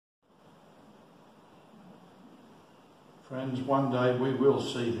Friends, one day we will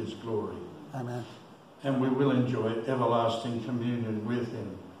see his glory. Amen. And we will enjoy everlasting communion with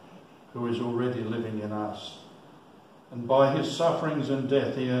him, who is already living in us. And by his sufferings and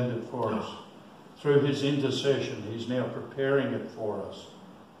death he earned it for us. Through his intercession he's now preparing it for us.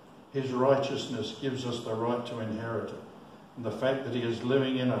 His righteousness gives us the right to inherit it. And the fact that he is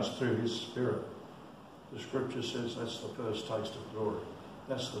living in us through his Spirit, the scripture says that's the first taste of glory.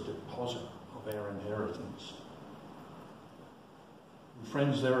 That's the deposit of our inheritance. And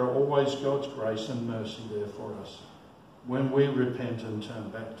friends, there are always God's grace and mercy there for us when we repent and turn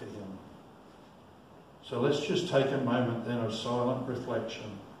back to him. So let's just take a moment then of silent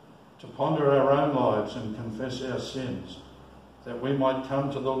reflection to ponder our own lives and confess our sins, that we might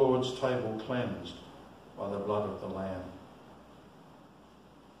come to the Lord's table cleansed by the blood of the Lamb.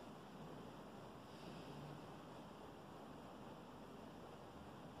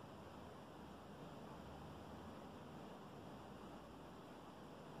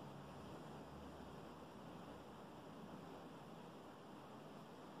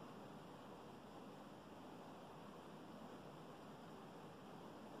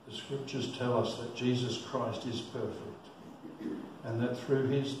 The scriptures tell us that Jesus Christ is perfect, and that through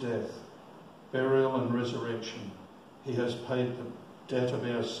his death, burial and resurrection, he has paid the debt of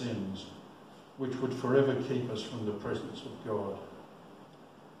our sins, which would forever keep us from the presence of God.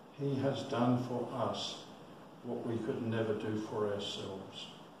 He has done for us what we could never do for ourselves.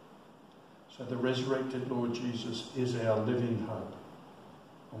 So the resurrected Lord Jesus is our living hope.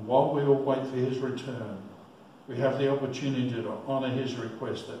 And while we all wait for his return, we have the opportunity to honour his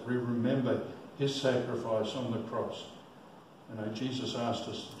request that we remember his sacrifice on the cross. You know, Jesus asked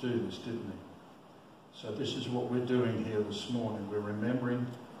us to do this, didn't he? So this is what we're doing here this morning. We're remembering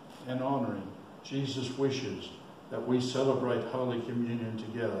and honouring Jesus' wishes that we celebrate Holy Communion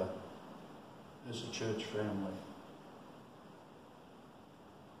together as a church family.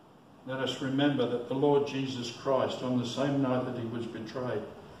 Let us remember that the Lord Jesus Christ, on the same night that he was betrayed,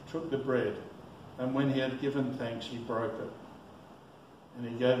 took the bread, and when he had given thanks, he broke it. And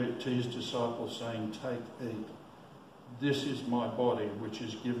he gave it to his disciples, saying, "Take, eat. This is my body, which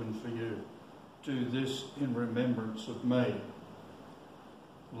is given for you. Do this in remembrance of me."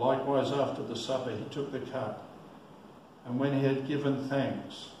 Likewise, after the supper, he took the cup, and when he had given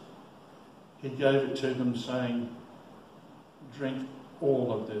thanks, he gave it to them, saying, "Drink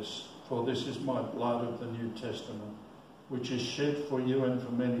all of this, for this is my blood of the New Testament, which is shed for you and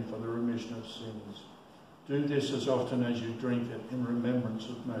for many for the remission of sins. Do this as often as you drink it in remembrance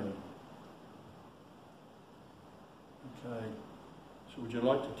of me." Okay, so would you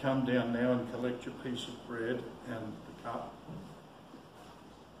like to come down now and collect your piece of bread and the cup?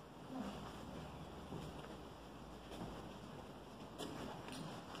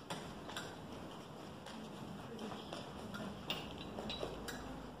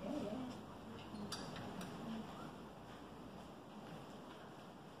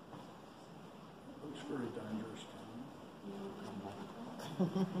 Looks very dangerous to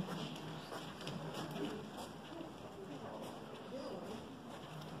me.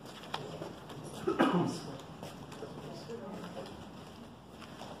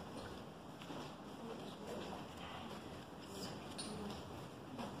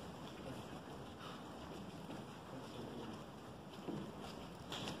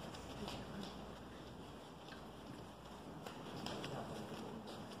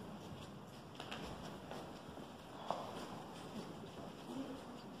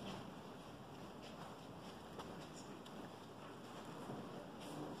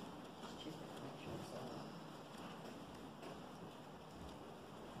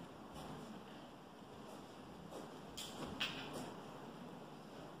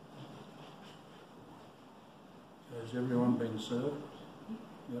 Has everyone been served?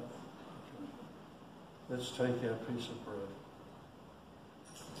 Yep. Okay. Let's take our piece of bread.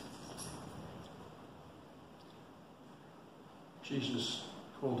 Jesus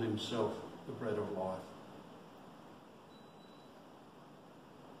called himself the bread of life.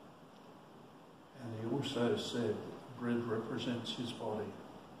 And he also said that the bread represents his body.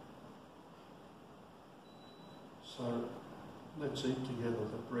 So let's eat together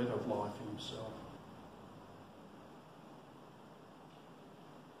the bread of life himself.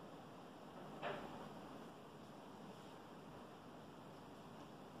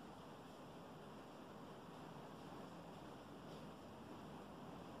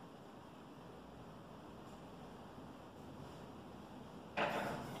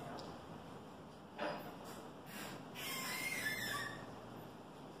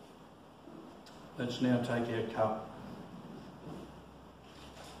 Let's now take our cup.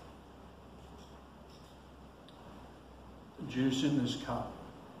 juice in this cup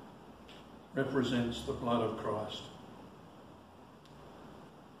represents the blood of Christ.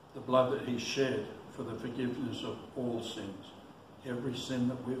 The blood that he shed for the forgiveness of all sins. Every sin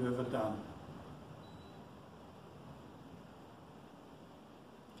that we've ever done.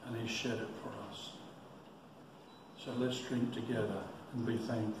 And he shed it for us. So let's drink together and be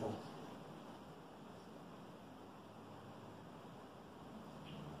thankful.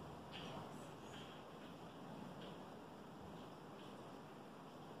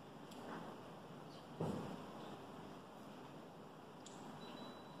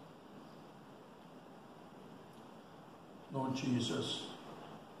 Lord Jesus,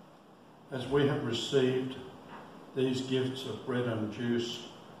 as we have received these gifts of bread and juice,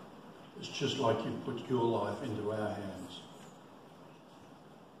 it's just like you put your life into our hands.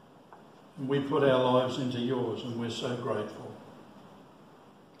 And we put our lives into yours, and we're so grateful.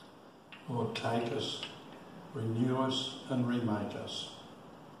 Lord, take us, renew us, and remake us.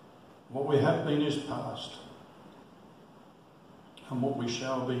 What we have been is past, and what we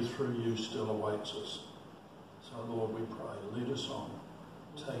shall be through you still awaits us. So, Lord, we pray, lead us on,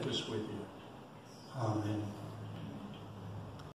 take us with you. Amen.